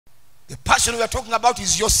The person we are talking about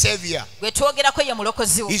is your Savior.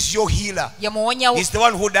 He's your healer. He's the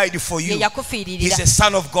one who died for you. He's the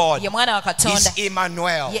Son of God. He's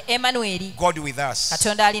Emmanuel. God with us.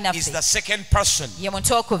 He's the second person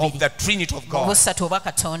of the Trinity of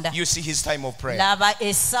God. You see his time of prayer.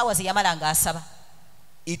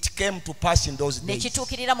 It came to pass in those days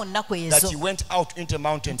that he went out into the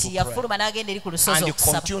mountain to pray, and he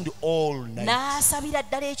continued all night,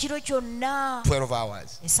 12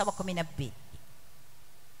 hours.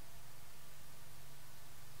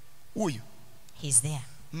 He's there.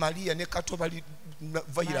 Maria ne Kato bali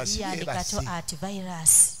virus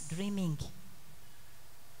virus dreaming.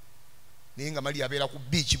 Maria abera ku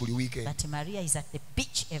beach buli weekend. But Maria is at the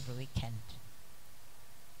beach every weekend.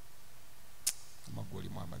 Magoli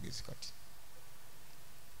mu amagezi kati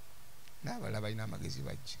n'abalala balina amagezi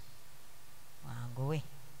bajja wangowe.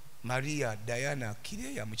 Maria, Diana,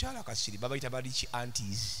 Kireya, mukyala Kasiri babayita balichi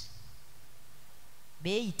aunties.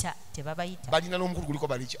 Beeyita tebabayita balina n'omukulu guliko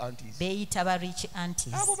balichi aunties. Beeyita barichi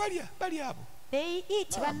aunties. Abo bali abo. They eat.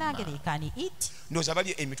 They can eat. Ndoza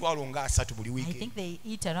bali emitwalo nga 3 buli I weekend. think they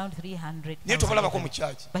eat around 300. Naye tobalabako mu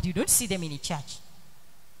church. But you don't see them in church.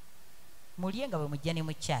 Mulyenga bwe mujja ne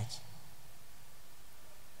mu church.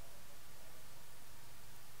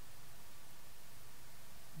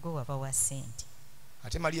 Go wava wa sente.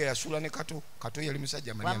 Ate Maria yasuula ne Kato yali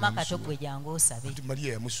musajja Maria wamma Kato gwe jangu osabe. Ate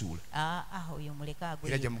Maria yamusuula. Oyo muleka agwe.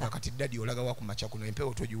 Era jamuka kati daddy olaga wa ku macha kuno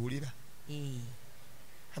empewo tojiwulira.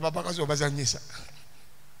 Ababakazi obazanyisa.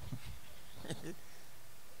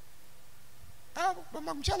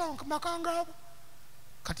 Bama mchala wamakanga abo.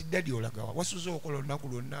 Kati daddy olaga wa wasuzo okola olunaku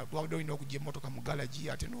lwonna lwabadde olina okujja emmotoka mu galaji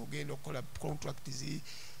ate n'ogenda okukola contract zi.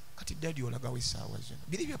 Kati daddy olaga we sawa zino.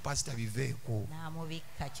 Biri bya pastor biveeko.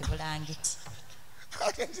 Namubikka kibulangiti.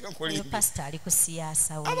 Uyo pastor ali ku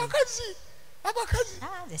siasa we. Abakazi.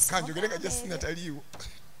 Kanjogereka just nataliwo.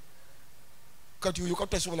 Kati uyo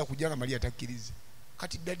katasobola kujanga Maria takkiriza.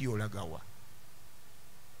 Kati daddy olagawa.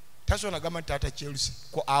 Tasobola gamba tata Chelsea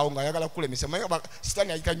ko awo nga yagala kulemesa maye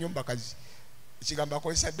sitani ayita nyumba kazi. Kigamba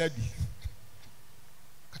ko esa daddy.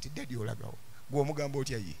 Kati daddy olagawa. Gwo mugambo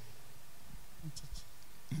otya yi.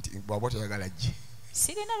 Nti bwabota yagala jje.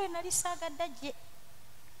 Sirina lwe nali saagadda jje.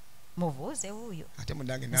 Muvuze huyo. Ate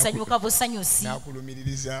mundange nsanyuka busanyusi.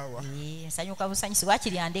 Nakulumirizaawa. Nsanyuka busanyusi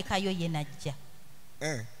wakiri andekayo ye najja.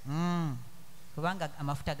 Kubanga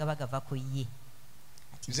amafuta gaba gava ku ye.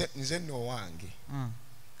 Nze no wange.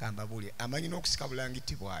 Kamba buli amanyi n'okusika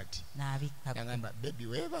bulangiti bwati. Nabika. Yangamba baby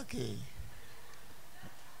webake.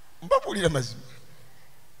 Mbapulira mazima.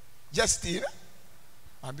 Justina.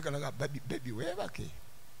 Ambika naga baby webake.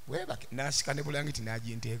 Nasika ne bulangiti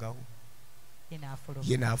najinteekawo.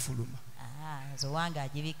 Yena afuluma. Zo wanga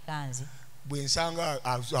ajibikanzi. Bwe nsanga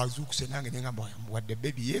azukuse nange ngamba wadde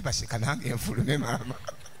baby yebase kanange enfulume mama.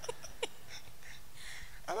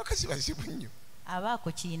 Abakazi bazibu nnyo.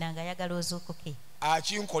 Abaako kiina nga yagala ozuukuke.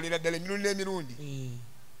 Akinkolera ddala emirundi.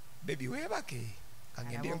 Baby webake.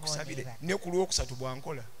 Kangende nkusabire ne ku lwokusatu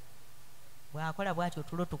bwankola. Bwakola bwati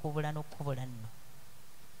otulo tukubula n'okukubula nno.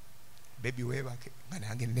 Baby webake nga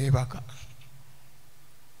nange neebaka.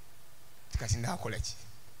 Kati nakola ki?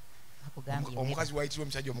 Omukazi wayitirwa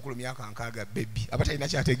omusajja omukulu myaka nkaaga baby abatalina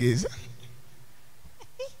kyategeeza.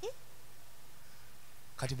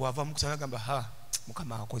 Kati bwava mu kusaba gamba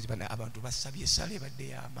mukama akozi bana abantu basabye essala ebadde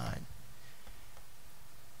y'amaanyi.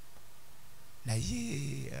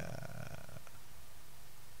 Naye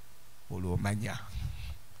olwomanya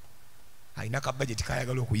alina ka budget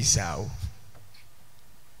kayagala okuyisaawo.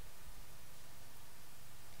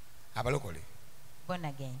 Abalokole born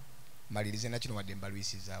again. Malirize na kino wadde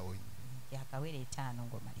mbalwisizaawo. Yakawere 5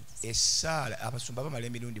 ng'omaliriza. Essala abasumba bamala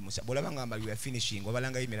emirundi musa. Bw'olaba ngamba we are finishing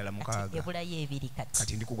obalanga emirala mukaaga. Ebulayo ebiri kati.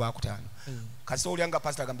 Kati ndi ku gwakutaano. Kati olyanga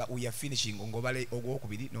pastor gamba we are finishing ng'obale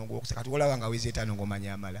ogwokubiri n'ogwokusatu. Kati olaba nga weze 5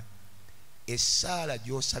 ng'omanya amala. Essala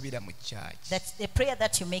gy'osabira mu church. That's the prayer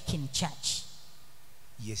that you make in church.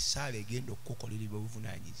 Yessala egenda okukolera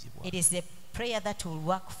obuvunaanyizibwa. It is the prayer that will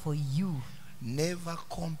work for you. Never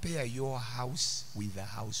compare your house with the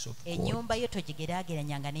house of God. Enyumba yo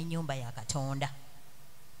togigeraageranyanga n'ennyumba ya Katonda.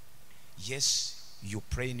 Yes, you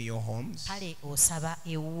pray in your homes. Kale osaba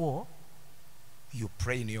ewwo. You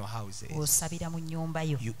pray in your houses. Osabira mu nnyumba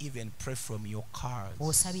yo. You even pray from your cars.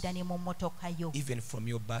 Osabira ne mu mmotoka yo. Even from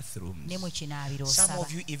your bathrooms. Ne mu kinaabiro osaba. Some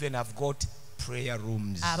of you even have got prayer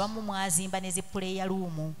rooms. Abamu mwazimba ne zi prayer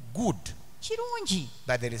room. Good. Kirungi.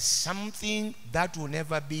 But there is something that will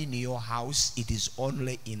never be in your house. It is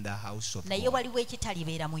only in the house of God. Naye waliwo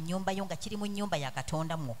ekitalibeera mu nnyumba yo nga kiri mu nnyumba ya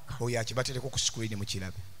Katonda mwokka. Oyo akibatereko ku screen mu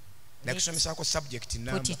kirabe. nakusomesako subject Put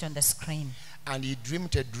number. it on the screen. And he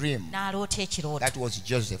dreamed a dream. N'aloota ekirooto. That was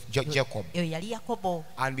Jacob. Eyo yali Yakobo.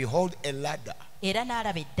 And behold, a ladder Era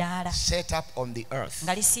n'alaba eddaala set up on the earth,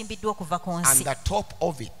 nga lisimbiddwa okuva ku and nsi the top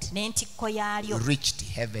of it n'entikko yaalyo reached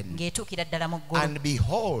heaven. ng'etuukira ddala mu ggulu. And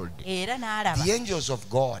behold, Era n'alaba the angels of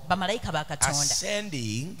God bamalayika ba Katonda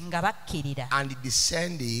ascending nga bakkirira and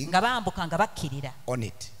descending nga bambuka nga bakkirira on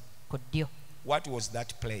it. ku ddyo. What was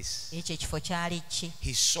that place? Ekyo ekifo kyali ki?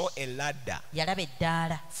 He saw a ladder Yalaba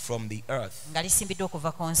eddaala from the earth nga lisimbiddwa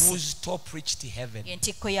okuva ku nsi whose top reached heaven.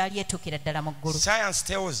 ng'entikko yali etuukira ddala mu ggulu. Science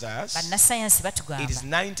tells us Bannasayansi it batugamba is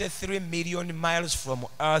 93 million miles from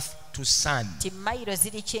earth to sun. nti mayiro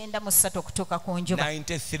ziri 93 okutuuka ku njuba.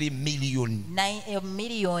 93 million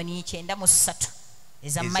Miliyoni 93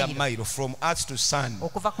 eza is a mayiro mile from earth to sun.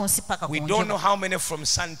 okuva ku nsi paka ku We don't know njuba. how many from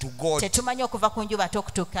sun to God. Tetumanyi okuva ku njuba ate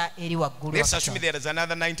okutuuka eri waggulu. Let's assume there is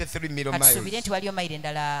another 93 million Katusuubire miles. nti waliyo mayiro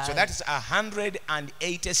endala So that is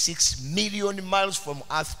 186 million miles from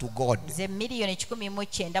earth to God. ze miliyoni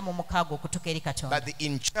 196 okutuuka eri Katonda. But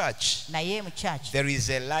in church, Naye mu church there is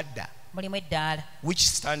a ladder mulimu eddaala which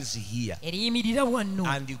stands here eriyimirira wano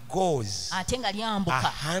and goes ate nga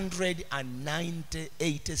lyambuka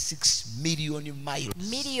 186 million miles.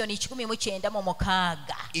 miliyoni 196.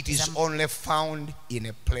 It is only found in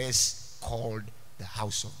a place called the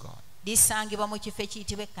house of God. lisangibwa mu kifo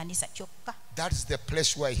ekiyitibwa ekkanisa kyokka. That is the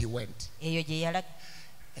place where he went. Eyo gye yalaga.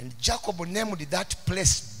 And Jacob named that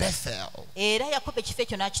place Bethel, Era Yakobo ekifo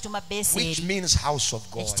ekyo n'akituma which Beseri means house of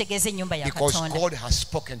God, ekitegeeza ennyumba ya because Katonda. God has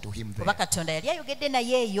spoken to him Kuba there. Katonda yali ayogedde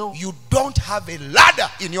naye eyo. You don't have a ladder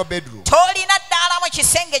in your bedroom. Tolina ddaala mu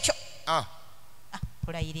kisenge kyo. Ah.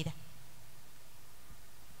 Kulayirira.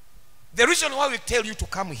 The reason why we tell you to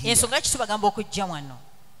come here Ensonga lwaki tubagamba okujja wano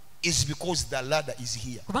is because the ladder is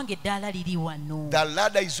here. kubanga eddaala liri wano. The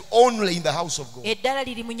ladder is only in the house of God. Eddaala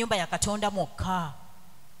liri mu nnyumba ya Katonda mwokka.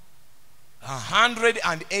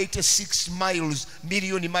 186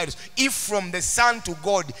 million miles. If from the sun to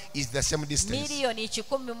God is the same distance. Miliyoni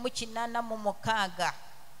 186.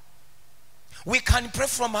 We can pray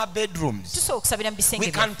from our bedrooms. Tusobola okusabira mu bisenge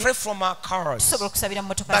We can byaffe. pray from our cars. Tusobola okusabira mu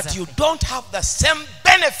motoka But you zaffe. don't have the same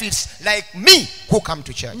benefits like me who come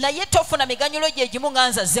to church. Naye tofuna miganyulo gye gimu nga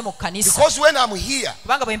nzazze mu kkanisa. Because when I'm here,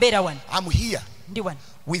 Kubanga bwe mbeera wano I'm here ndi wano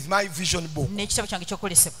with my vision book. n'ekitabo kyange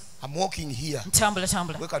ky'okwolesebwa. I'm walking here. Ntambula.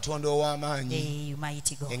 Gwe Katonda ow'amaanyi.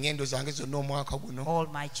 Mighty God. Engendo zange zonna omwaka guno All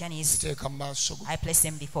my journeys, ziteeka mu maaso go. I place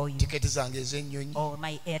them before you. Tiketi zange ez'ennyonyi All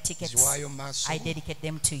my air tickets, ziwaayo mu maaso I go. dedicate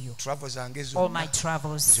them to you. Travel zange All my zonna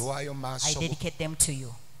travels, ziwaayo mu I maaso go. dedicate them to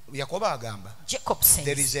you. Yakobo agamba Jacob there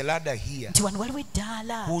says is a ladder here nti wano waliwo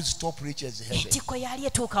eddaala whose top reaches heaven. entikko yali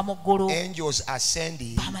etuuka mu ggulu. Angels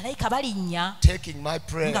ascending, Bamalayika balinnya taking my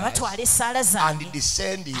prayers nga batwala essaala and zange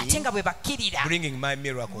descending, ate nga bwe bakkirira bringing my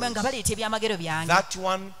miracles. nga baleeta ebyamagero byange. That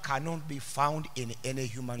one cannot be found in any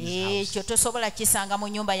human's house. Ekyo tosobola kisanga mu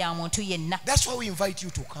nnyumba ya muntu yenna. That's why we invite you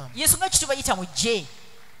to come. Yensonga ki tubayita mujje.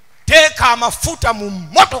 Teeka amafuta mu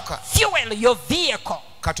motoka. Fuel your vehicle.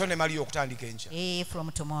 Katonda emali okutandika enkya.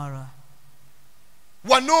 From tomorrow.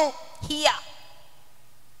 Wano Here,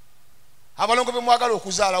 abalongo be mwagala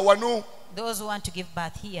okuzaala wano. those who want to give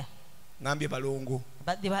birth here. Ngambye balongo.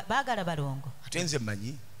 Baagala balongo. Ate nze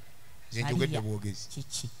mmanyi. Nze njogedde bwogezi.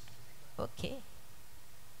 Kiki. Okay.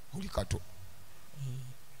 Oli kato.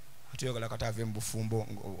 Ate oyagala kata ave mu bufumbo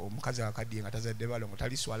omukazi akaddiye nga tazadde balongo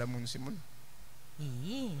taliswala mu nsi muno.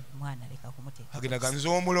 Mwana leka kumuteeka. Agenda ganza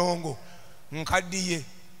omulongo nkaddiye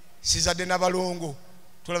sizadde n'abalongo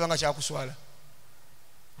tulaba nga kyakuswala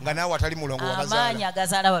nga naawe atali mulongo wabazaala. Amaanyi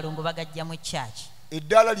agazaala balongo bagajja mu church.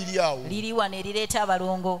 Eddaala liri awo. Liri wano erireeta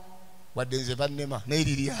abalongo. Wadde nze bannema naye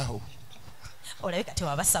liri awo. Olabika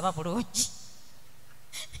tewabasaba bulungi.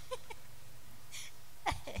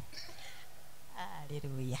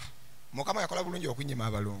 Hallelujah. Mukama yakola bulungi okunyima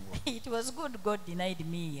abalongo. It was good God denied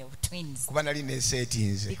me of twins Kuba nali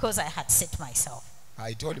neeseetinze. because I had set myself.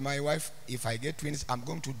 I told my wife if I get twins I'm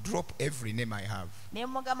going to drop every name I have. Ne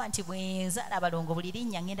mugamba nti bwe nzaala abalongo buli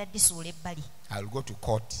linnya ngenda ddisuula ebbali. I'll go to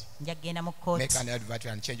court, Nja kgenda mu kkooti. make an advert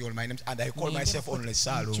and change all my names and I call myself only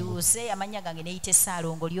Salongo. Nkyuse amannya gange neeyita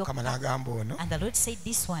Saalongo Kama lyokka. n'agamba ono And the Lord said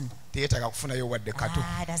this one teyeetaaga kufunayo wadde kato.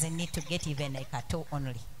 doesn't need to get even a kato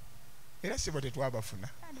only. Era si bwe tetwabafuna.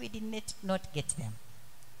 And we did not get them.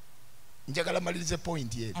 Njagala malirize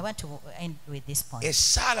point yeeri. I want to end with this point.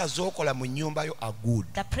 Essaala z'okola mu nnyumba yo are good.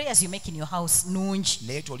 The prayers you make in your house nungi,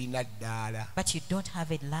 Naye tolina ddaala. but you don't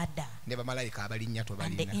have a ladder. Ne bamalayika abalinnya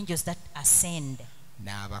And the tobalina. angels that ascend.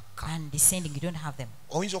 n'abakka. and descending. You don't have them.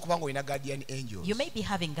 Oyinza okuba nga olina guardian angels. You may be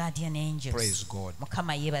having guardian angels. Praise God.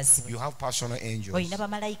 Mukama yeebazibwe. You have personal angels. Olina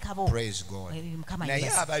bamalayika bo. Praise God. Mukama Naye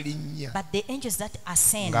yeebazibwe. abalinnya But the angels that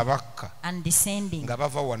ascend nga bakka and descending nga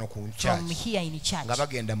bava wano ku from church here in church, nga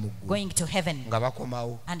bagenda mu ggulu going to heaven nga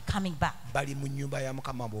bakomawo and coming back, bali mu nnyumba ya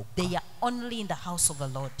Mukama bokka. they are only in the house of the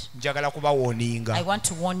Lord. Njagala kubawooninga I want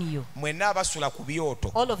to warn you, mwenna abasula ku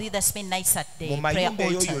byoto all of you that spend nights at the Mu prayer mayumba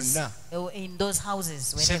eyo altars, yonna, in those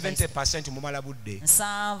houses, wherever it's 70% mumala budde.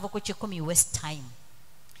 7 waste time.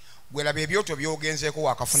 Gwelaba ebyoto by'ogenzeeko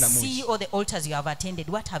wakafuna See mungi all the altars you have attended.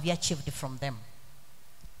 What have you achieved from them?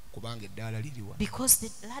 kubanga eddaala liriwa Because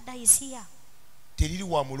the ladder is here. teriri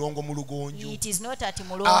wa mulongo mu lugonjo. It is not at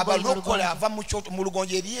Mulongo. Abalokole ava mu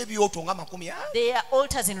lugonjo eri ebyoto nga 10. There are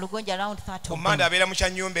altars in Lugonja around 30 Ku of Mande them. abeera mu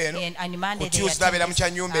kyanyumba eno, And Monday ku they Tuesday abeera mu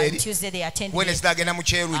attend kyanyumba this, eri, and Tuesday they attend Wednesday this, agenda mu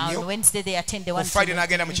kyerunnyo, and Wednesday they attend the ku one Friday to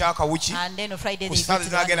n'agenda mu kyakawuki, and then on Friday ku they go Saturday to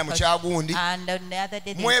the one n'agenda mu to- kyagundi. and on the other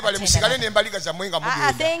day they Mwebale attend musigale another. n'embaliga zammwe nga I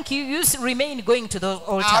mugenda. think you remain going to those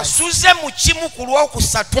altars. Asuze mu kimu ku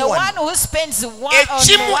lwokusatu The one wano. who spends one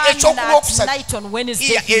Ekimu on ekyoku one lwokusatu. night on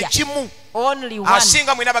Wednesday Iya, here, ekimu only one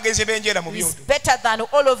asinga mwina abagenzi b'enjeera mu is byoto. better than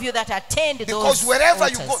all of you that attend Because those wherever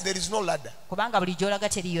you go altars. there is no ladder. Kubanga buli gy'olaga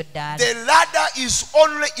teriyo ddaala. The ladder is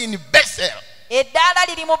only in Bethel. Eddaala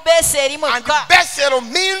liri mu Beseri And mwekka. Bethel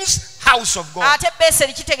means house of God. Ate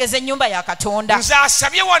Beseri kitegeeza ennyumba ya Katonda. Nze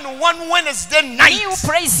asabye wano one Wednesday Me night. who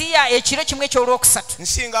praise here ekiro kimu ekyolwokusatu.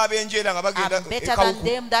 Nsinga ab'enjeera nga bagenda I'm better than ekawuku.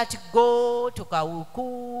 them that go to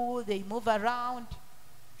Kawuku, they move around.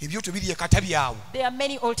 Ebyoto biri e Katabi awo. There are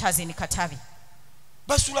many altars in Katavi.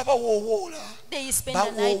 Basula bawoowoola. They spend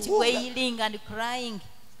the night Bawoowola. wailing and crying.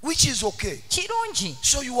 Which is okay. Kirungi.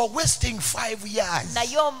 So you are wasting 5 years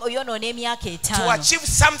Naye oyonoona emyaka to 5 achieve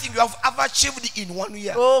something you have ever achieved in 1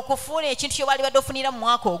 year. okufuuna ekintu kye wali badde ofunira mu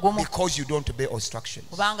mwaka ogumu Because you don't obey instructions.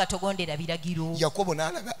 kubanga togondera biragiro. Yakobo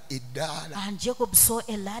n'alaba eddaala. And Jacob saw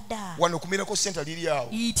a ladder. Wano ku Miracle Center liri awo.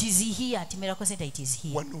 It is here at Miracle Center. It is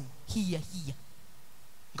here. Wano. Here.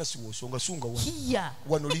 Nga siwosonga sunga wano. Here.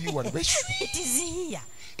 Wano liri wano. It is here.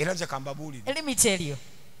 Era nze kambabuulire. Let me tell you.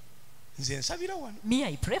 Nze nsabira wano. Me,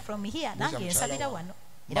 I pray from here. Buuza Nange mukyala nsabira wo. wano.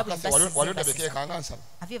 Era bwe Makase, mbasiza wali mbasiza. ondabika nga nsaba.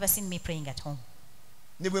 Have you ever seen me praying at home?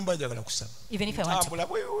 Ne bwe mba njagala kusaba. Even if I want to, Ntambula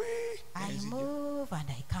bwewe. I move and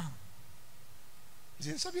I come.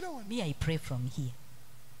 Nze nsabira wano. Me, I pray from here.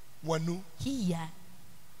 Wano. Here.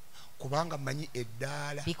 Kubanga mmanyi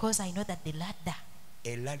eddaala. Because I know that the ladder,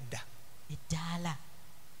 Eladda. eddaala,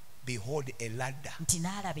 Behold a ladder nti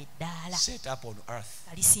n'alaba eddaala set up on earth.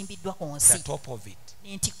 nga lisimbiddwa ku The nsi top of it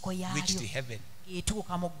n'entikko reached yaalyo heaven.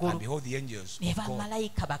 etuuka mu And ggulu behold the angels ne of God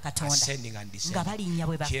bamalayika bakatonda ascending and nga descending. balinnya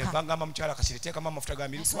bwe Kyenva bakka. ngamba mukyala Kasiri teekamu amafuta ga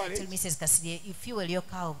That's why I tell mitwale. Mrs. Kasirye, if you were your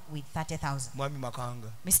cow with 30,000, Mwami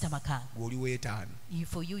Makanga Mr. Makanga, gw'oli weetaano.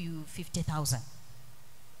 for you 50,000.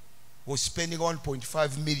 Was spending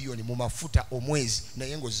 1.5 million mu mafuta omwezi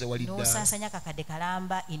naye ng'ozze wali ddaala. N'osaasanya kakadde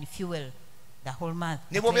kalamba in fuel the whole month.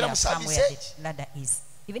 Ne bw'obeera mu to come where service, the ladder is.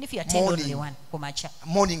 Even if you attend morning. only one, kumacha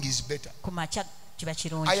Morning is better. kiba I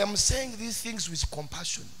kirungi. am saying these things with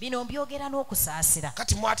compassion. Bino mbyogera n'okusaasira.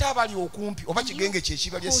 Kati mwate abali okumpi oba kigenge kye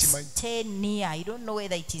kiba lye Who simanyi. stay near, I don't know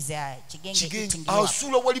whether it is Chigenge eating Kigenge you up.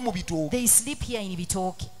 asula wali mu bitooke. They sleep here in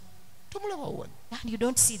Bitooke, Tomulabawo wano. and you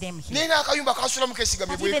don't see them here. Naye n'akayumba kasulamu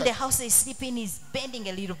keesigamye But even the bweka. house they sleep in is bending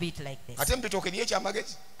a little bit like this. Ate mu bitooke niyo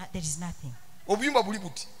ekyamagezi. There is nothing. Obuyumba buli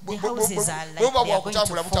buti. The houses are like Bwe buba they are going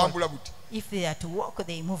bwakutambula to butambula fall. buti. If they are to walk,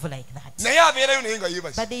 they move like that. Naye abeerayo naye nga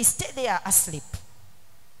yeebase. But they stay there asleep.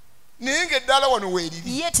 Naye ng'eddaala wano weeriri.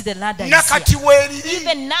 Yet the ladder is Nakati here. weeriri.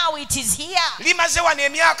 Even now it is here. Limaze wano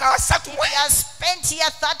emyaka 3 We have spent here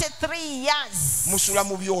 33 years. musula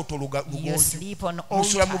mu byoto You lugonjo. sleep on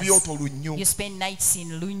Musula mu altars. byoto lunnyo. You spend nights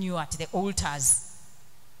in Lunyu at the altars.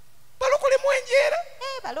 Balokole mu enjeera.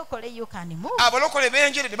 Balokole, you can move. Abalokole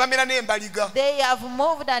b'enjeera ne bamera n'embaliga. They have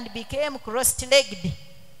moved and became cross-legged.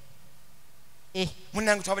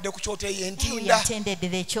 Munnange twabadde ku kyoto eyo We entinda. attended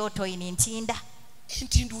the Choto in Ntinda.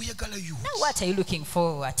 Entinda oyagala Now youth. what are you looking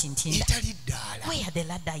for at Ntinda? Etali ddaala. Where the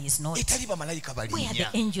ladder is not. Etali bamalayika Where the balinnya.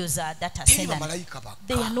 angels are that Teri ascend. bamalayika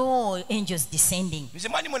There are bakka. no angels descending. Nze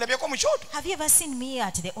mwani mwendabyeko mu kyoto. Have you ever seen me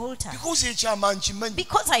at the altar? Because ekyama nkimanyi.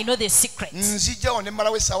 Because I know the secret. Nzijjawo ne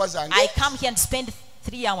mmalawo essaawa zange. I come here and spend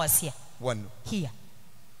 3 hours here. Wano. Here.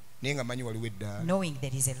 Naye nga manyi waliwo eddaala. Knowing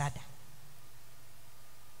there is a ladder.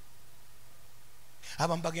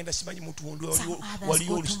 Abamu bagenda simanyi mutundu Some others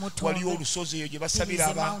go to Mutundu. waliyo olusozi eyo gye There is basabira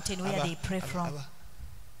a mountain where they pray from.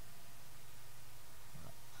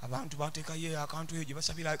 abantu bateekayo akantu eyo gye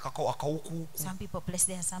basabira akawukuuku. Some people place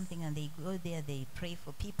there something and they go there, they pray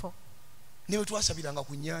for people. ne bwe twasabiranga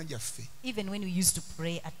ku nnyanja ffe Even when we used to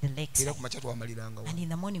pray at the lakeside, era ku makya twamaliranga and in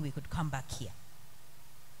the morning we could come back here.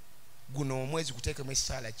 guno omwezi guteekemu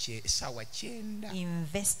essaawa 9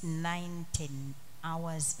 Invest 9-10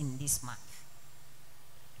 hours in this month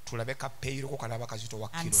tulabe kapeeyiroko kalaba kazito wa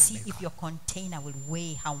and kilo see if mmeka. your container will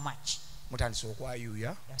weigh how much. Mutandise okwayuuya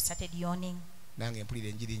You have started yawning. nange mpulira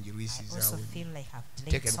enjiri I also njirwisizaawo feel like I've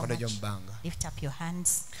delayed teeka so emikono gyo much. mu bbanga Lift up your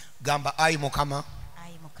hands. gamba ayi mukama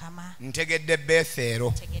Ayi Mukama, ntegedde Bethero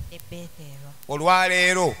ntegedde Bethero.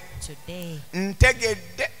 olwaleero Today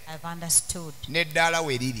ntegedde I've understood n'eddaala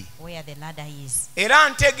we liri where the ladder is. era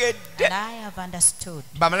ntegedde And I have understood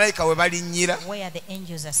bamalayika we balinnyira where the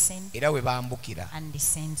angels are sent era we bambukira and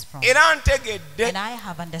descends from. era ntegedde And I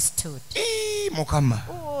have understood, mukama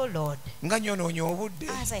oh Lord, nga nyonoonya obudde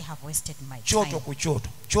as I have wasted my kyoto time ku kyoto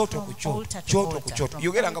kyoto ku from kyoto altar to kyoto ku altar, kyoto from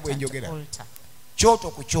yogera nga altar bwe to njogera altar,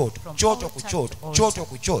 kyoto ku kyoto from kyoto ku altar kyoto to kyoto altar,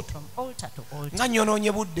 ku kyoto from altar to altar, nga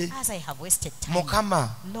nyonoonye budde as I have wasted time.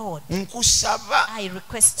 mukama Lord, nkusaba I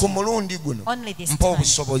request ku you, mulundi guno only this mpa time,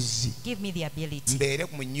 obusobozi give me the ability mbeere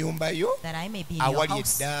mu nnyumba yo that I may be in your awali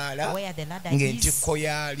house eddaala where the ladder is, ng'entikko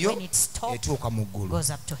yaalyo when its top etuuka mu ggulu goes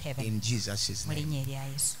up to heaven. in Jesus' Mu name linnya erya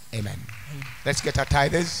Yesu. amen Amen. let's get our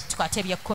tithers Tukwate ebyekku